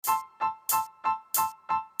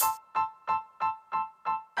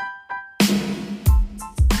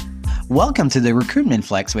Welcome to the Recruitment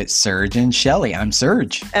Flex with Serge and Shelley. I'm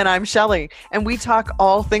Serge. And I'm Shelley. And we talk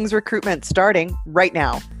all things recruitment starting right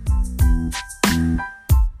now.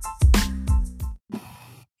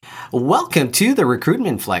 Welcome to the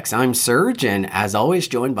Recruitment Flex. I'm Serge, and as always,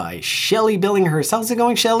 joined by Shelley Billinghurst. How's it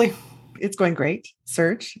going, Shelley? It's going great,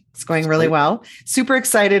 Serge. It's going really well. Super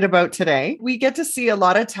excited about today. We get to see a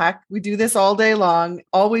lot of tech. We do this all day long,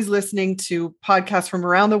 always listening to podcasts from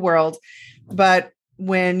around the world. But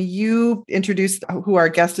when you introduced who our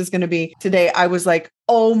guest is going to be today, I was like,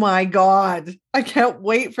 oh my God, I can't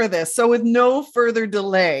wait for this. So with no further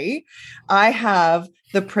delay, I have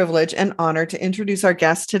the privilege and honor to introduce our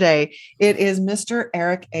guest today. It is Mr.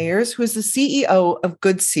 Erik Ayers, who is the CEO of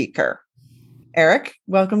GoodSeeker. Erik,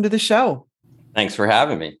 welcome to the show. Thanks for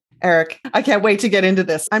having me. Erik, I can't wait to get into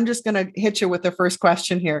this. I'm just going to hit you with the first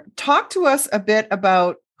question here. Talk to us a bit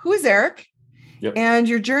about who is Erik and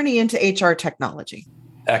your journey into HR technology.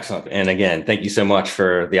 Excellent. And again, thank you so much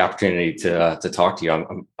for the opportunity to talk to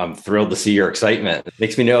you. I'm thrilled to see your excitement. It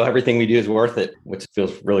makes me know everything we do is worth it, which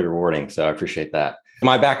feels really rewarding. So I appreciate that.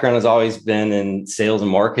 My background has always been in sales and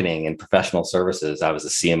marketing and professional services. I was a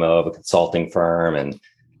CMO of a consulting firm and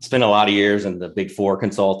spent a lot of years in the Big Four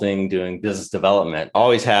consulting, doing business development.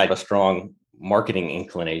 Always had a strong marketing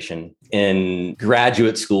inclination. In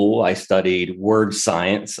graduate school, I studied word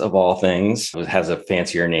science of all things. It has a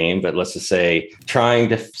fancier name, but let's just say trying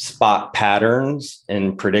to spot patterns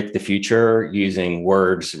and predict the future using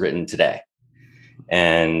words written today.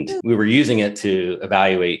 And we were using it to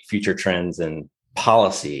evaluate future trends and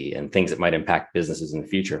policy and things that might impact businesses in the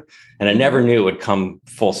future. And I never knew it would come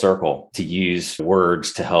full circle to use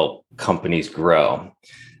words to help companies grow.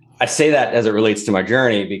 I say that as it relates to my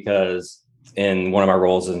journey because in one of my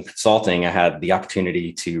roles in consulting, I had the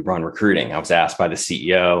opportunity to run recruiting. I was asked by the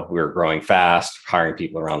CEO, we were growing fast, hiring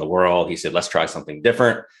people around the world. He said, let's try something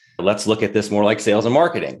different. Let's look at this more like sales and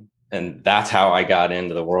marketing. And that's how I got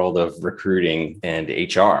into the world of recruiting and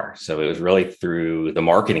HR. So it was really through the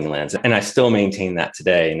marketing lens. And I still maintain that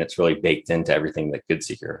today. And it's really baked into everything that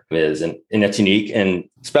GoodSeeker is. And it's unique and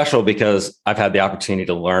special because I've had the opportunity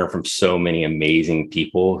to learn from so many amazing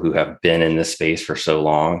people who have been in this space for so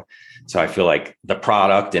long. So I feel like the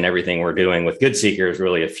product and everything we're doing with GoodSeeker is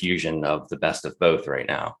really a fusion of the best of both right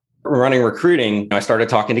now. Running recruiting, I started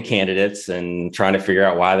talking to candidates and trying to figure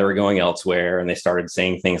out why they were going elsewhere. And they started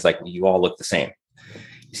saying things like, you all look the same.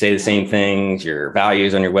 You say the same things. Your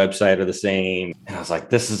values on your website are the same. And I was like,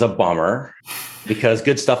 this is a bummer because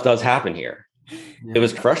good stuff does happen here. It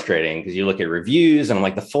was frustrating because you look at reviews and I'm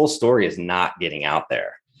like, the full story is not getting out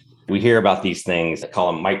there. We hear about these things, I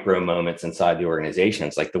call them micro moments inside the organization.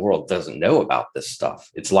 It's like the world doesn't know about this stuff.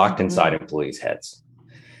 It's locked inside employees' heads.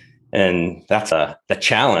 And that's the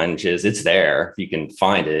challenge is it's there if you can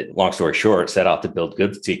find it. Long story short, set out to build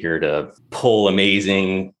GoodSeeker to pull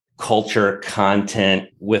amazing culture, content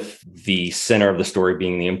with the center of the story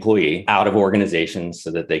being the employee out of organizations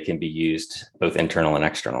so that they can be used both internal and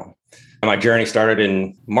external. My journey started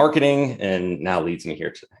in marketing and now leads me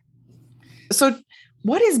here today. So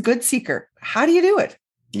what is GoodSeeker? How do you do it?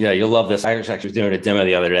 Yeah, you'll love this. I was actually doing a demo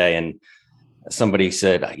the other day and somebody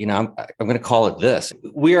said, I'm going to call it this.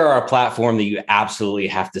 We are a platform that you absolutely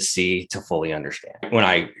have to see to fully understand. When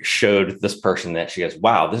I showed this person that, she goes,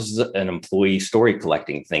 wow, this is an employee story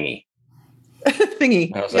collecting thingy.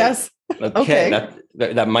 Thingy. I was yes. Like, okay,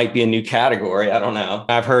 that might be a new category. I don't know.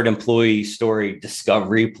 I've heard employee story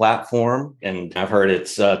discovery platform, and I've heard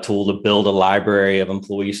it's a tool to build a library of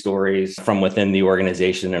employee stories from within the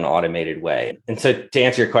organization in an automated way. And so to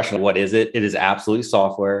answer your question, what is it? It is absolutely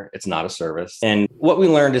software. It's not a service. And what we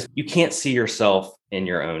learned is you can't see yourself in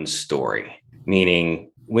your own story, meaning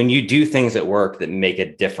when you do things at work that make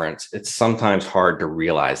a difference, it's sometimes hard to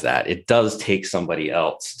realize that. It does take somebody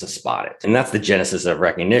else to spot it. And that's the genesis of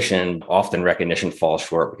recognition. Often recognition falls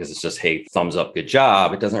short because it's just, hey, thumbs up, good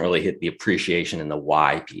job. It doesn't really hit the appreciation and the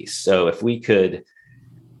why piece. So if we could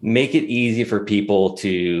make it easy for people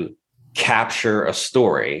to capture a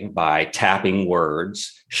story by tapping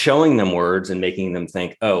words, showing them words and making them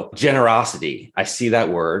think, oh, generosity. I see that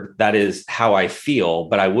word. That is how I feel,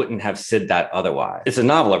 but I wouldn't have said that otherwise. It's a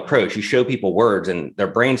novel approach. You show people words and their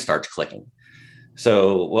brain starts clicking.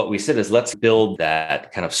 So what we said is let's build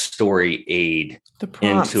that kind of story aid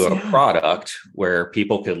into a product where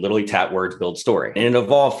people could literally tap words, build story. And it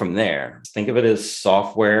evolved from there. Think of it as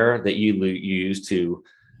software that you use to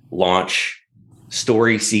launch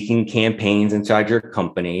story-seeking campaigns inside your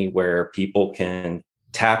company where people can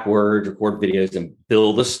tap words, record videos, and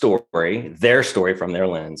build a story, their story from their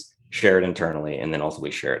lens, share it internally, and then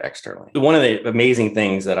ultimately share it externally. One of the amazing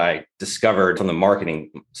things that I discovered from the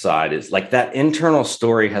marketing side is like that internal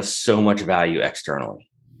story has so much value externally.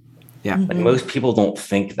 Yeah. Like most people don't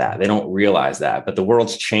think that. They don't realize that. But the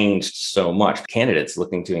world's changed so much. Candidates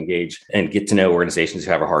looking to engage and get to know organizations who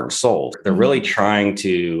have a heart and soul. They're really trying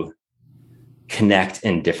to connect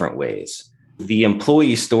in different ways. The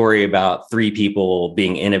employee story about 3 people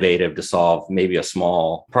being innovative to solve maybe a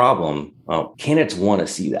small problem, candidates want to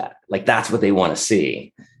see that. Like that's what they want to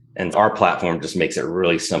see. And our platform just makes it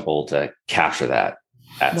really simple to capture that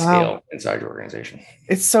at scale inside your organization.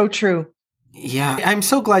 It's so true. Yeah, I'm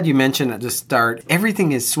so glad you mentioned at the start,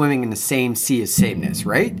 everything is swimming in the same sea of sameness,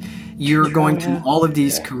 right? You're going through all of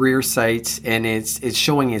these career sites and it's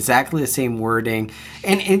showing exactly the same wording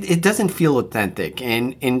and it doesn't feel authentic.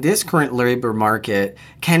 And in this current labor market,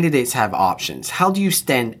 candidates have options. How do you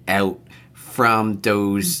stand out from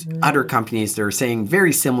those other companies that are saying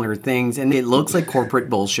very similar things and it looks like corporate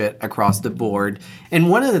bullshit across the board? And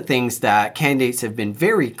one of the things that candidates have been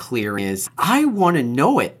very clear is, I want to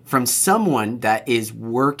know it from someone that is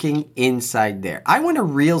working inside there. I want a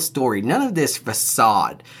real story, none of this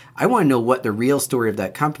facade. I want to know what the real story of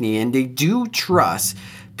that company, and they do trust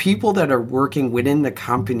people that are working within the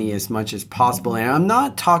company as much as possible. And I'm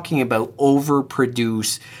not talking about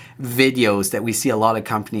overproduced videos that we see a lot of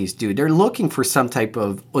companies do. They're looking for some type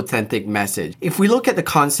of authentic message. If we look at the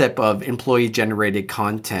concept of employee generated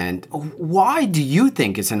content, why do you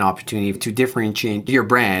think it's an opportunity to differentiate your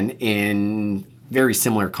brand in very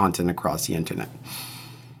similar content across the internet?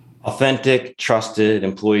 Authentic, trusted,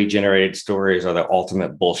 employee generated stories are the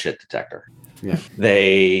ultimate bullshit detector. Yeah.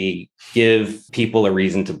 They give people a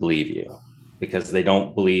reason to believe you because they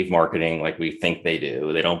don't believe marketing like we think they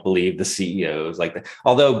do. They don't believe the CEOs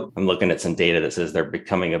although I'm looking at some data that says they're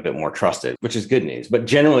becoming a bit more trusted, which is good news. But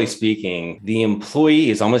generally speaking, the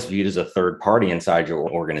employee is almost viewed as a third party inside your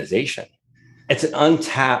organization. It's an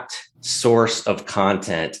untapped source of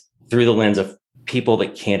content through the lens of people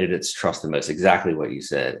that candidates trust the most, exactly what you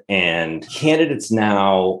said. And candidates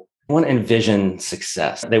now want to envision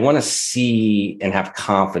success. They want to see and have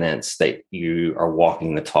confidence that you are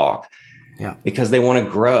walking the talk. Yeah, because they want to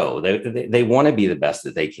grow. They want to be the best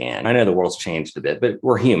that they can. I know the world's changed a bit, but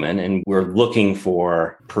we're human and we're looking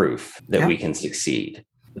for proof that we can succeed.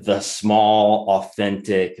 The small,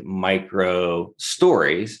 authentic, micro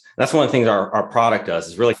stories. That's one of the things our product does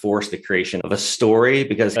is really force the creation of a story.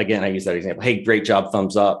 Because again, I use that example. Hey, great job,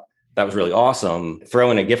 thumbs up. That was really awesome.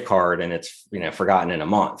 Throw in a gift card and it's forgotten in a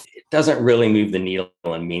month. It doesn't really move the needle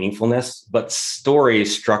in meaningfulness, but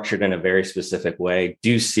stories structured in a very specific way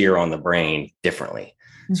do sear on the brain differently.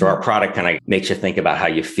 Mm-hmm. So our product kind of makes you think about how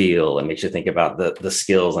you feel and makes you think about the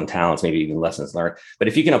skills and talents, maybe even lessons learned. But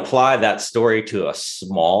if you can apply that story to a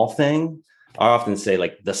small thing, I often say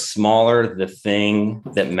the smaller the thing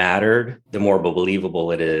that mattered, the more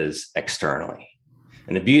believable it is externally.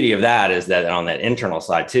 And the beauty of that is that on that internal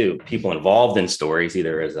side too, people involved in stories,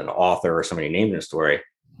 either as an author or somebody named in a story,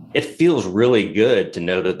 it feels really good to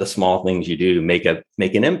know that the small things you do make an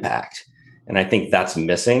impact. And I think that's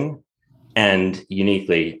missing. And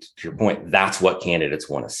uniquely, to your point, that's what candidates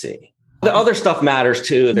want to see. The other stuff matters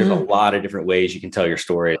too. There's a lot of different ways you can tell your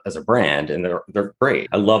story as a brand, and they're great.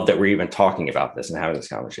 I love that we're even talking about this and having this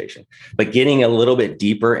conversation. But getting a little bit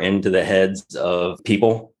deeper into the heads of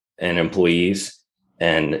people and employees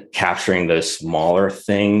and capturing those smaller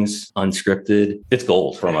things unscripted, it's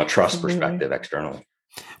gold from a trust perspective externally.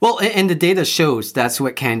 Well, and the data shows that's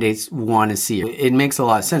what candidates want to see. It makes a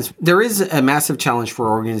lot of sense. There is a massive challenge for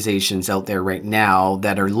organizations out there right now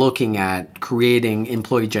that are looking at creating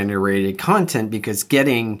employee-generated content because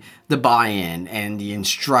getting the buy-in and the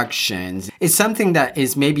instructions is something that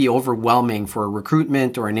is maybe overwhelming for a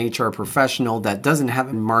recruitment or an HR professional that doesn't have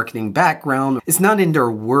a marketing background. It's not in their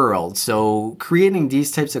world. So creating these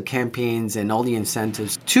types of campaigns and all the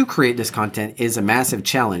incentives to create this content is a massive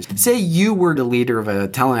challenge. Say you were the leader of a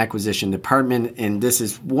talent acquisition department, and this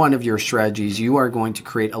is one of your strategies. You are going to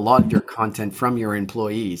create a lot of your content from your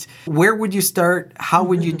employees. Where would you start? How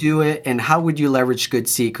would you do it? And how would you leverage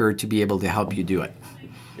GoodSeeker to be able to help you do it?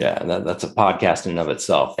 Yeah, that's a podcast in and of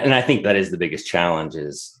itself. And I think that is the biggest challenge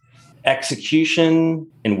is execution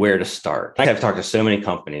and where to start. I've talked to so many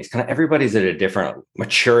companies, kind of everybody's at a different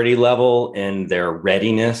maturity level in their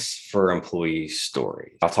readiness for employee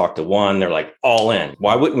stories. I'll talk to one, they're like all in.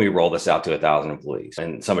 Why wouldn't we roll this out to 1,000 employees?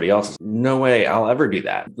 And somebody else is, no way I'll ever do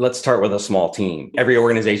that. Let's start with a small team. Every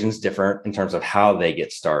organization is different in terms of how they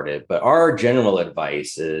get started. But our general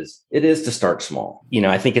advice is to start small.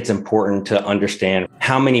 I think it's important to understand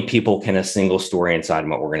how many people can a single story inside of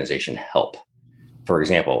an organization help. For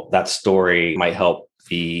example, that story might help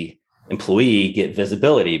the employee get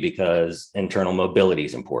visibility because internal mobility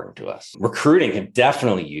is important to us. Recruiting can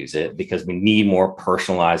definitely use it because we need more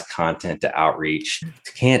personalized content to outreach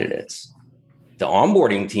to candidates. The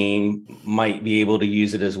onboarding team might be able to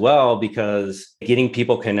use it as well because getting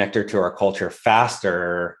people connected to our culture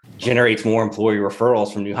faster generates more employee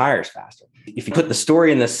referrals from new hires faster. If you put the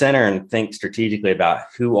story in the center and think strategically about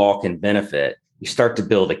who all can benefit, you start to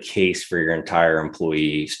build a case for your entire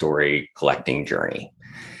employee story collecting journey.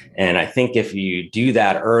 And I think if you do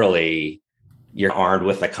that early, you're armed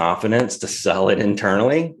with the confidence to sell it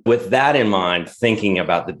internally. With that in mind, thinking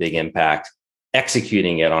about the big impact,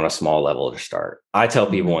 executing it on a small level to start. I tell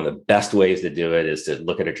people one of the best ways to do it is to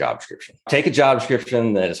look at a job description. Take a job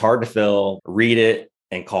description that is hard to fill, read it,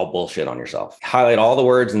 and call bullshit on yourself. Highlight all the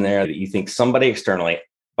words in there that you think somebody externally,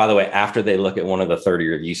 by the way, after they look at one of the 30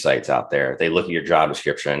 review sites out there, they look at your job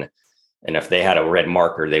description, and if they had a red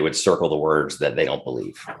marker, they would circle the words that they don't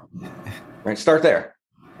believe. Right? Start there.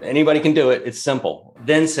 Anybody can do it. It's simple.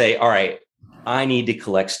 Then say, all right, I need to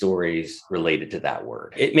collect stories related to that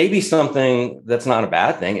word. It may be something that's not a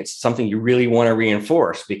bad thing. It's something you really want to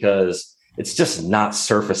reinforce because it's just not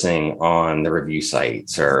surfacing on the review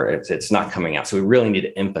sites or it's not coming out. So we really need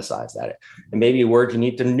to emphasize that. And maybe a word you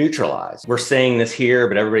need to neutralize. We're saying this here,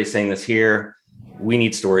 but everybody's saying this here. We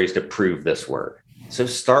need stories to prove this word. So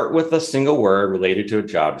start with a single word related to a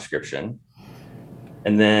job description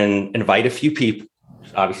and then invite a few people.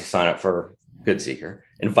 Obviously sign up for GoodSeeker.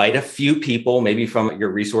 Invite a few people, maybe from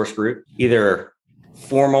your resource group, either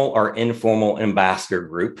formal or informal ambassador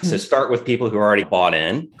group. So start with people who are already bought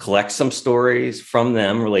in, collect some stories from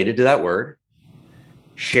them related to that word,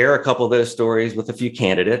 share a couple of those stories with a few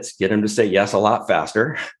candidates, get them to say yes a lot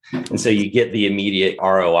faster. And so you get the immediate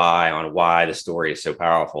ROI on why the story is so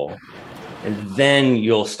powerful. And then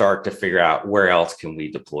you'll start to figure out where else can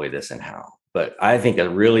we deploy this and how. But I think a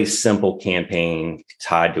really simple campaign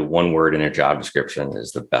tied to one word in a job description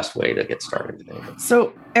is the best way to get started today.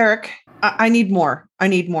 So, Erik, I need more. I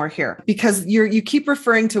need more here because you keep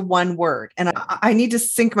referring to one word and I need to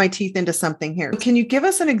sink my teeth into something here. Can you give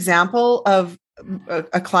us an example of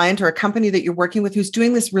a client or a company that you're working with who's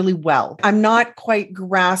doing this really well? I'm not quite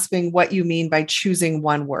grasping what you mean by choosing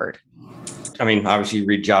one word. I mean, obviously you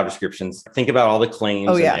read job descriptions, think about all the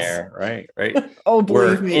claims in there, right? Oh,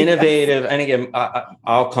 believe me. We're innovative. Yes. And again,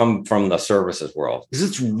 I'll come from the services world because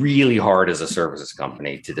it's really hard as a services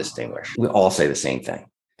company to distinguish. We all say the same thing.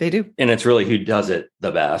 They do. And it's really who does it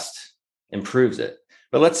the best improves it.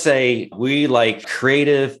 But let's say we like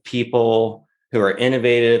creative people who are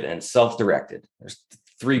innovative and self-directed. There's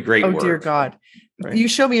three great words. Oh, dear God. Right? You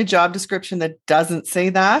show me a job description that doesn't say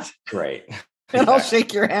that. Right. And I'll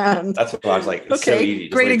shake your hand. That's what I was like. It's okay, so easy.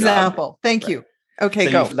 Great example. Thank you. Okay,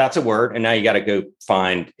 so go. That's a word. And now you got to go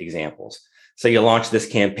find examples. So you launch this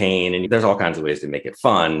campaign and there's all kinds of ways to make it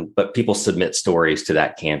fun, but people submit stories to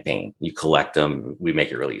that campaign. You collect them. We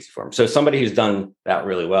make it really easy for them. So somebody who's done that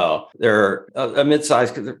really well, they're a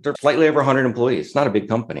mid-sized, they're slightly over 100 employees. It's not a big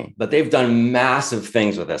company, but they've done massive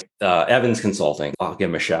things with this. Evans Consulting, I'll give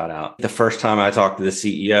them a shout out. The first time I talked to the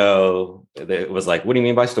CEO, it was like, what do you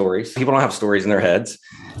mean by stories? People don't have stories in their heads.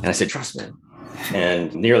 And I said, trust me.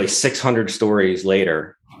 And nearly 600 stories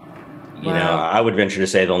later, you know, I would venture to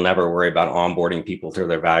say they'll never worry about onboarding people to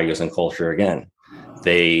their values and culture again.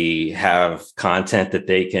 They have content that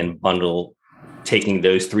they can bundle, taking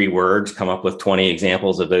those three words, come up with 20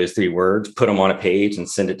 examples of those three words, put them on a page and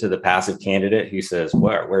send it to the passive candidate who says,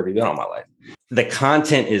 where have you been all my life? The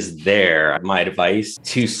content is there. My advice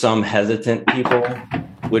to some hesitant people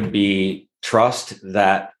would be trust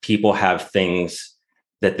that people have things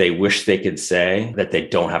that they wish they could say that they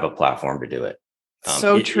don't have a platform to do it.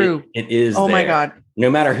 True. It is. Oh there. My God.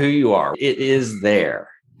 No matter who you are, it is there.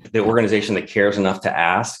 The organization that cares enough to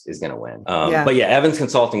ask is going to win. But yeah, Evans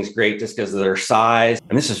Consulting is great just because of their size.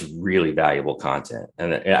 And this is really valuable content.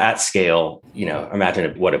 And at scale, you know,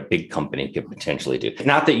 imagine what a big company could potentially do.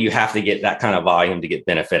 Not that you have to get that kind of volume to get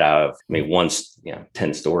benefit out of. I mean,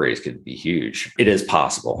 10 stories could be huge. It is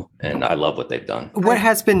possible. And I love what they've done. What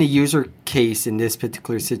has been the user case in this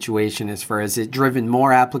particular situation as far as it driven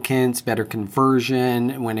more applicants, better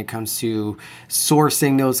conversion when it comes to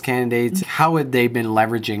sourcing those candidates? How had they been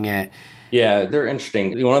leveraging it? Yeah, they're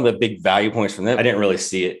interesting. One of the big value points from them, I didn't really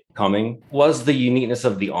see it coming, was the uniqueness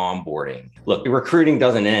of the onboarding. Look, recruiting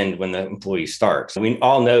doesn't end when the employee starts. We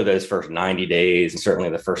all know those first 90 days, and certainly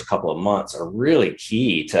the first couple of months are really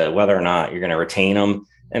key to whether or not you're going to retain them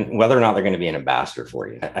and whether or not they're going to be an ambassador for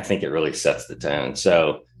you. I think it really sets the tone.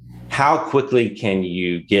 So how quickly can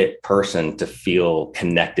you get a person to feel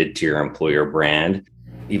connected to your employer brand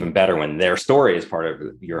even better when their story is part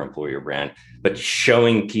of your employer brand, but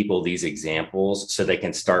showing people these examples so they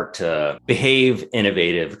can start to behave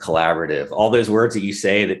innovative, collaborative, all those words that you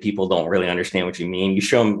say that people don't really understand what you mean. You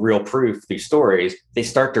show them real proof through stories, they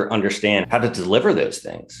start to understand how to deliver those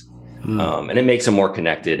things. And it makes them more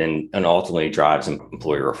connected and ultimately drives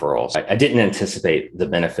employee referrals. I didn't anticipate the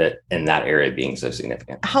benefit in that area being so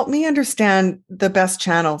significant. Help me understand the best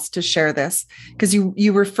channels to share this, because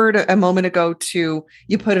you referred a moment ago to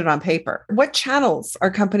you put it on paper. What channels are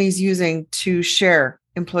companies using to share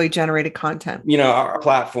employee generated content? Our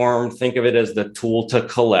platform, think of it as the tool to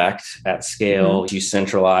collect at scale. You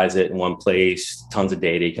centralize it in one place, tons of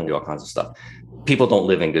data, you can do all kinds of stuff. People don't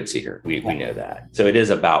live in GoodSeeker. We know that. So it is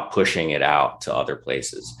about pushing it out to other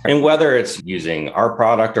places. And whether it's using our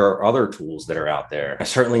product or other tools that are out there,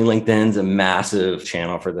 certainly LinkedIn's a massive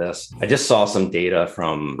channel for this. I just saw some data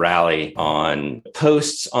from Rally on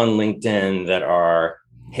posts on LinkedIn that are,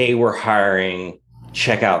 hey, we're hiring,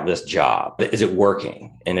 check out this job. Is it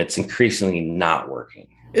working? And it's increasingly not working.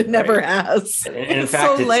 It never has. And in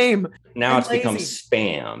fact, so lame. Now it's become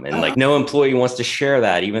spam, and no employee wants to share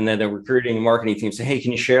that, even though the recruiting and marketing team say, hey,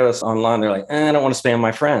 can you share this online? They're like, I don't want to spam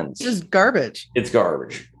my friends. It's just garbage. It's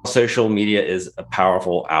garbage. Social media is a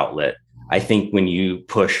powerful outlet. I think when you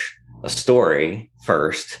push a story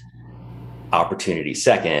first, opportunity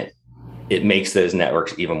second, it makes those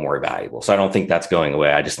networks even more valuable. So I don't think that's going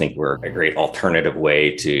away. I just think we're a great alternative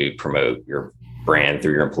way to promote your brand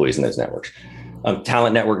through your employees in those networks.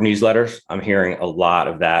 Talent network newsletters, I'm hearing a lot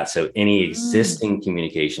of that. So any existing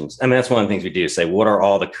communications, that's one of the things we do, say, what are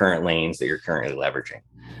all the current lanes that you're currently leveraging?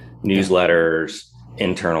 Newsletters,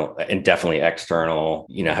 internal and definitely external,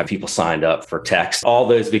 have people signed up for text. All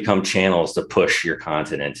those become channels to push your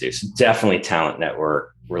content into. So definitely talent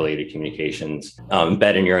network related communications.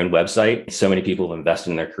 Embed in your own website. So many people have invested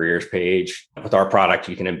in their careers page. With our product,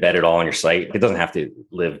 you can embed it all on your site. It doesn't have to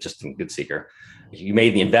live just in GoodSeeker. You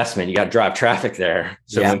made the investment, you got to drive traffic there.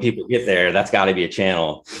 So when people get there, that's got to be a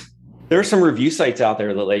channel. There are some review sites out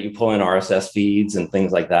there that let you pull in RSS feeds and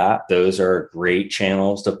things like that. Those are great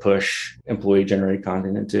channels to push employee generated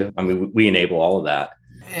content into. We enable all of that.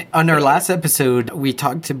 On our last episode, we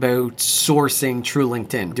talked about sourcing through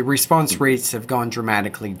LinkedIn. The response rates have gone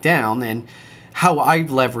dramatically down, and how I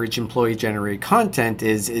leverage employee generated content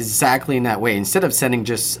is exactly in that way. Instead of sending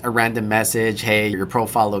just a random message, hey, your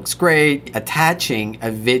profile looks great, attaching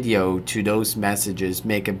a video to those messages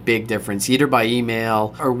make a big difference, either by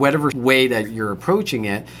email or whatever way that you're approaching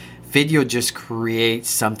it. Video just creates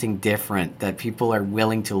something different that people are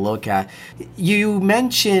willing to look at. You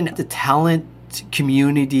mentioned the talent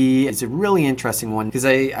community is a really interesting one, because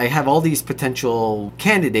I have all these potential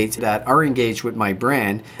candidates that are engaged with my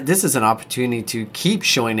brand. This is an opportunity to keep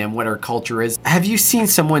showing them what our culture is. Have you seen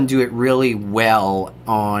someone do it really well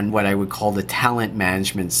on what I would call the talent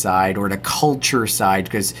management side or the culture side?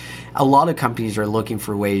 Because a lot of companies are looking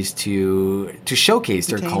for ways to showcase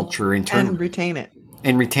their culture internally. And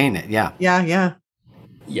retain it. Yeah. Yeah.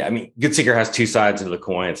 Yeah, GoodSeeker has two sides of the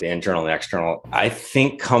coin, it's the internal and the external. I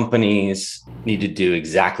think companies need to do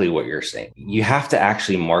exactly what you're saying. You have to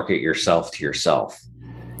actually market yourself to yourself,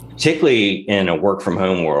 particularly in a work from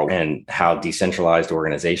home world and how decentralized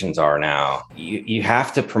organizations are now. You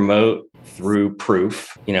have to promote through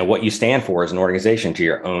proof, what you stand for as an organization to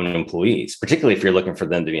your own employees, particularly if you're looking for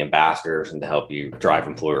them to be ambassadors and to help you drive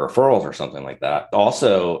employer referrals or something like that.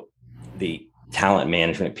 Also, the talent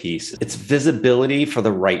management piece, it's visibility for the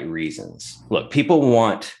right reasons. Look, people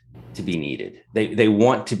want to be needed. They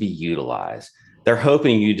want to be utilized. They're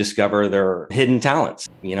hoping you discover their hidden talents.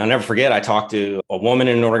 I'll never forget, I talked to a woman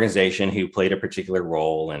in an organization who played a particular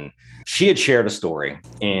role, and she had shared a story,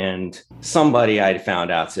 and somebody I'd found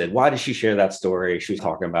out said, why did she share that story? She was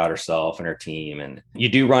talking about herself and her team. And you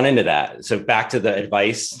do run into that. So back to the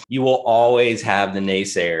advice, you will always have the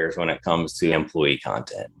naysayers when it comes to employee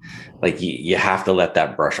content. Like you have to let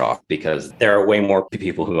that brush off, because there are way more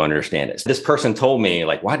people who understand it. So this person told me,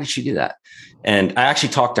 why did she do that? And I actually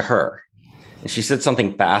talked to her, and she said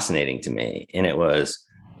something fascinating to me. And it was,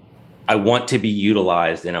 I want to be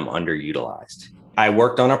utilized and I'm underutilized. I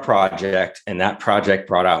worked on a project, and that project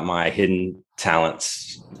brought out my hidden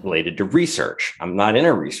talents related to research. I'm not in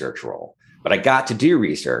a research role, but I got to do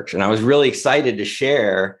research. And I was really excited to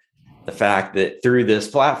share the fact that through this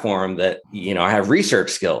platform that, I have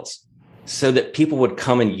research skills, so that people would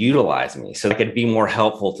come and utilize me so I could be more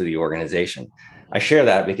helpful to the organization. I share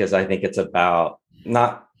that because I think it's about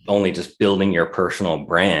not only just building your personal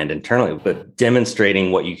brand internally, but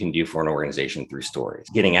demonstrating what you can do for an organization through stories,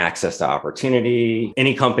 getting access to opportunity,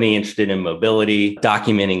 any company interested in mobility,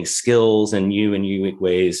 documenting skills in new and unique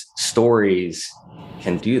ways, stories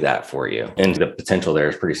can do that for you. And the potential there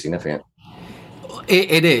is pretty significant.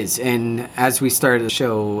 It is. And as we started the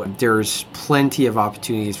show, there's plenty of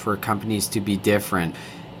opportunities for companies to be different.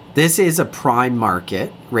 This is a prime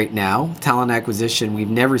market right now. Talent acquisition, we've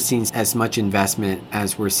never seen as much investment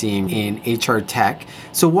as we're seeing in HR tech.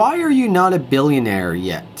 So why are you not a billionaire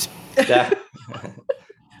yet? Yeah.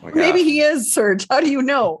 Maybe he is, Serge. How do you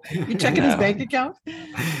know? You checking his bank account?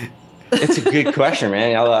 It's a good question,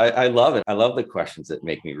 man. I love it. I love the questions that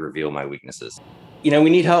make me reveal my weaknesses. We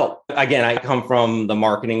need help. Again, I come from the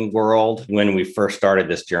marketing world. When we first started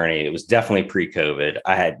this journey, it was definitely pre-COVID.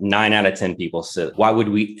 I had 9 out of 10 people say, why would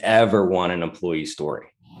we ever want an employee story?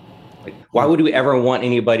 Like, why would we ever want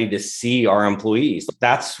anybody to see our employees?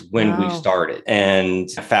 That's when we started.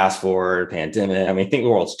 And fast forward, pandemic, I think the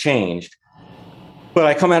world's changed. But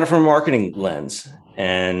I come at it from a marketing lens.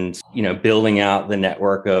 And, building out the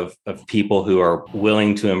network of people who are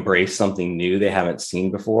willing to embrace something new they haven't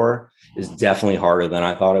seen before is definitely harder than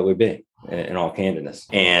I thought it would be, in all candidness.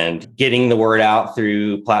 And getting the word out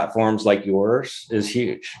through platforms like yours is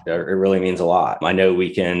huge. It really means a lot. I know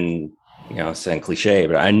we can, sound cliche,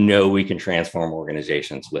 but I know we can transform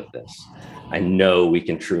organizations with this. I know we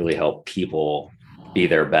can truly help people be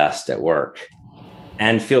their best at work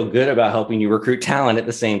and feel good about helping you recruit talent at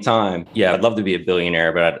the same time. Yeah, I'd love to be a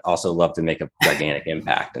billionaire, but I'd also love to make a gigantic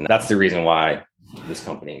impact. And that's the reason why this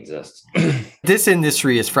company exists. This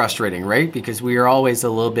industry is frustrating, right? Because we are always a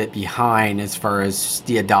little bit behind as far as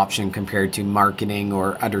the adoption compared to marketing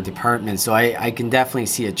or other departments. So I can definitely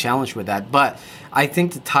see a challenge with that. But I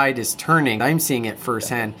think the tide is turning. I'm seeing it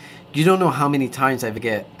firsthand. You don't know how many times I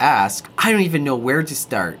get asked, I don't even know where to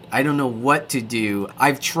start. I don't know what to do.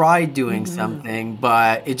 I've tried doing something,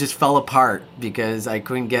 but it just fell apart because I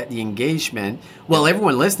couldn't get the engagement. Well,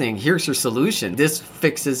 everyone listening, here's your solution. This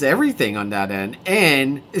fixes everything on that end.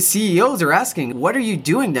 And CEOs are asking, what are you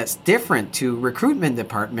doing that's different to recruitment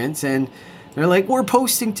departments? And they're like, we're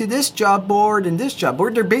posting to this job board and this job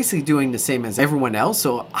board. They're basically doing the same as everyone else.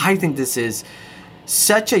 So I think this is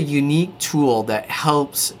such a unique tool that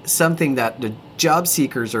helps something that the job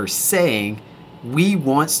seekers are saying. We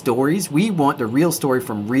want stories. We want the real story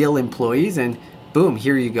from real employees. And boom,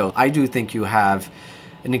 here you go. I do think you have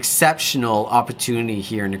an exceptional opportunity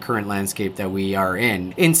here in the current landscape that we are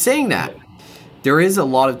in. In saying that, there is a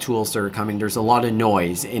lot of tools that are coming. There's a lot of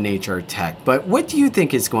noise in HR tech. But what do you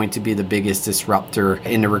think is going to be the biggest disruptor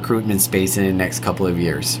in the recruitment space in the next couple of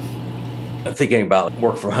years? Thinking about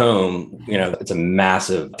work from home, it's a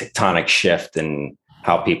massive tectonic shift in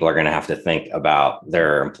how people are going to have to think about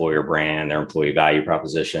their employer brand, their employee value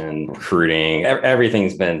proposition, recruiting.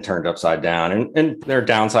 Everything's been turned upside down, and there are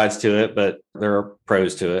downsides to it, but there are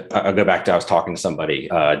pros to it. I'll go back to, I was talking to somebody,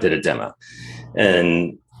 did a demo,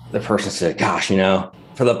 and the person said, gosh,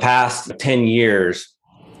 for the past 10 years,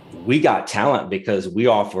 we got talent because we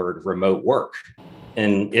offered remote work.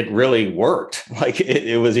 And it really worked. Like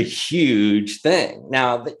it was a huge thing.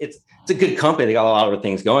 Now it's a good company. They got a lot of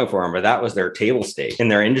things going for them, but that was their table stake in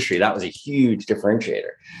their industry. That was a huge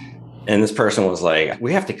differentiator. And this person was like,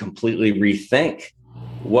 we have to completely rethink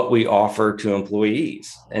what we offer to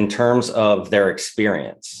employees in terms of their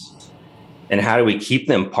experience. And how do we keep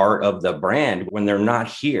them part of the brand when they're not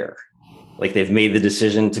here? Like they've made the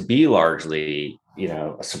decision to be largely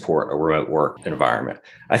support a remote work environment.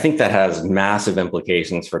 I think that has massive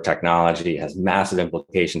implications for technology, has massive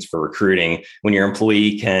implications for recruiting. When your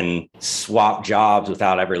employee can swap jobs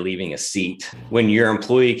without ever leaving a seat, when your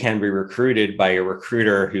employee can be recruited by a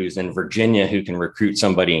recruiter who's in Virginia who can recruit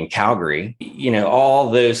somebody in Calgary,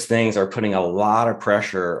 all those things are putting a lot of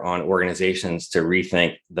pressure on organizations to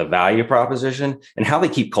rethink the value proposition and how they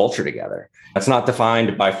keep culture together. It's not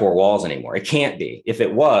defined by 4 walls anymore. It can't be. If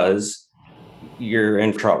it was, you're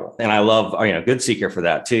in trouble. And I love, GoodSeeker for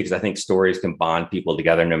that too, because I think stories can bond people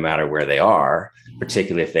together no matter where they are,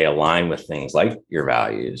 particularly if they align with things like your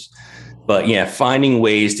values. But finding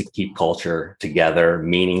ways to keep culture together,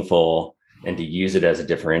 meaningful, and to use it as a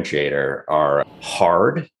differentiator are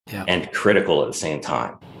hard and critical at the same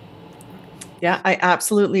time. Yeah, I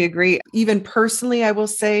absolutely agree. Even personally, I will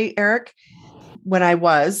say, Erik, when I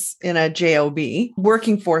was in a JOB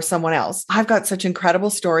working for someone else, I've got such incredible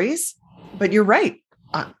stories. But you're right.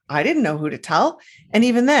 I didn't know who to tell. And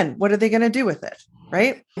even then, what are they going to do with it?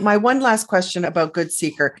 Right. My one last question about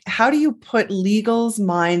GoodSeeker. How do you put legal's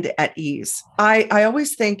mind at ease? I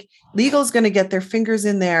always think legal's going to get their fingers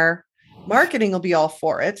in there. Marketing will be all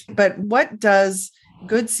for it. But what does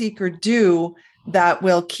GoodSeeker do that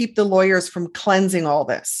will keep the lawyers from cleansing all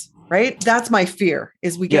this? Right. That's my fear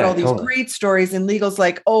is we get all these great stories and legal's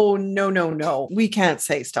like, oh, no. We can't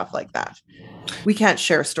say stuff like that. We can't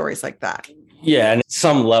share stories like that. Yeah, and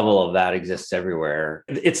some level of that exists everywhere.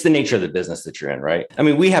 It's the nature of the business that you're in, right? I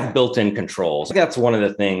mean, we have built-in controls. That's one of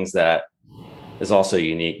the things that is also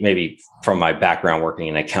unique, maybe from my background working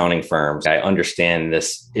in accounting firms. I understand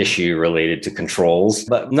this issue related to controls,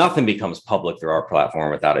 but nothing becomes public through our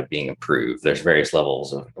platform without it being approved. There's various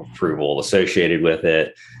levels of approval associated with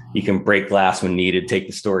it. You can break glass when needed, take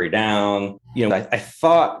the story down. I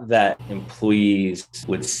thought that employees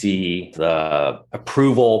would see the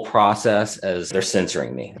approval process as they're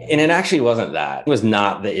censoring me. And it actually wasn't that. It was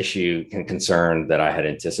not the issue and concern that I had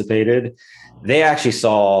anticipated. They actually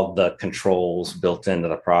saw the controls built into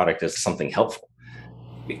the product as something helpful.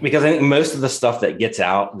 Because I think most of the stuff that gets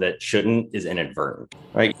out that shouldn't is inadvertent,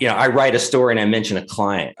 right? I write a story and I mention a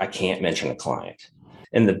client. I can't mention a client.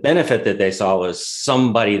 And the benefit that they saw was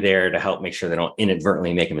somebody there to help make sure they don't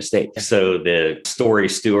inadvertently make a mistake. So the story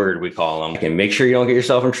steward, we call them, can make sure you don't get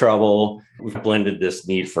yourself in trouble. We've blended this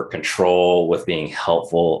need for control with being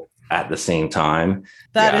helpful at the same time.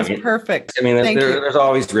 That is perfect. There's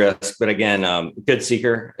always risk, but again,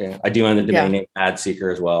 GoodSeeker. I do own the domain name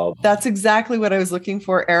AdSeeker as well. That's exactly what I was looking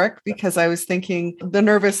for, Erik, because I was thinking the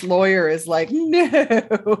nervous lawyer is like, no,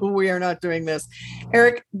 we are not doing this.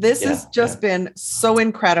 Erik, this has just been so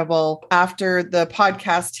incredible. After the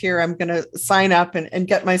podcast here, I'm going to sign up and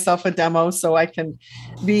get myself a demo so I can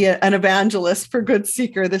be an evangelist for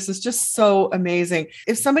GoodSeeker. This is just so amazing.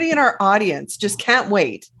 If somebody in our audience just can't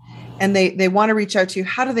wait, and they want to reach out to you,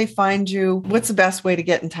 how do they find you? What's the best way to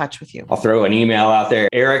get in touch with you? I'll throw an email out there,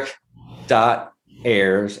 Erik.Ayers,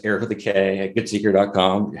 Erik with a K, at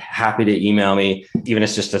GoodSeeker.com. Happy to email me, even if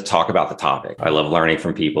it's just to talk about the topic. I love learning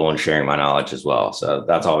from people and sharing my knowledge as well. So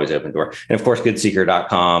that's always open door. And of course,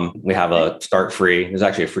 GoodSeeker.com. We have a start free. There's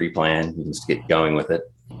actually a free plan. You can just get going with it.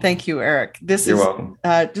 Thank you, Erik. You're welcome.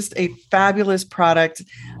 Just a fabulous product.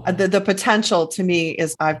 The potential to me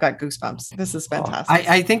is I've got goosebumps. This is fantastic.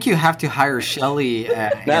 I think you have to hire Shelly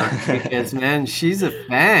because, man, she's a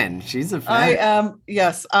fan. I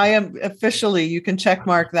am officially, you can check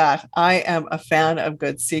mark that. I am a fan of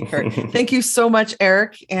GoodSeeker. Thank you so much,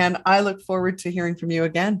 Erik. And I look forward to hearing from you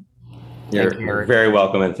again. You're very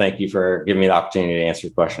welcome. And thank you for giving me the opportunity to answer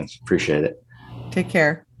your questions. Appreciate it. Take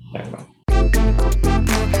care.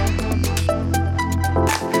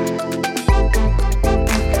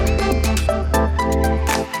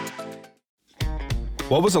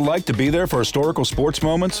 What was it like to be there for historical sports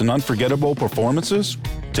moments and unforgettable performances?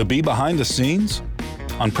 To be behind the scenes?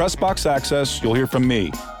 On Pressbox Access, you'll hear from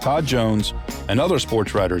me, Todd Jones, and other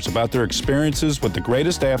sports writers about their experiences with the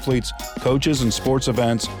greatest athletes, coaches, and sports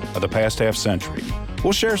events of the past half century.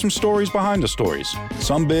 We'll share some stories behind the stories,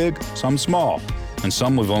 some big, some small, and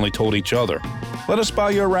some we've only told each other. Let us spy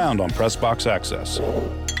you around on Pressbox Access.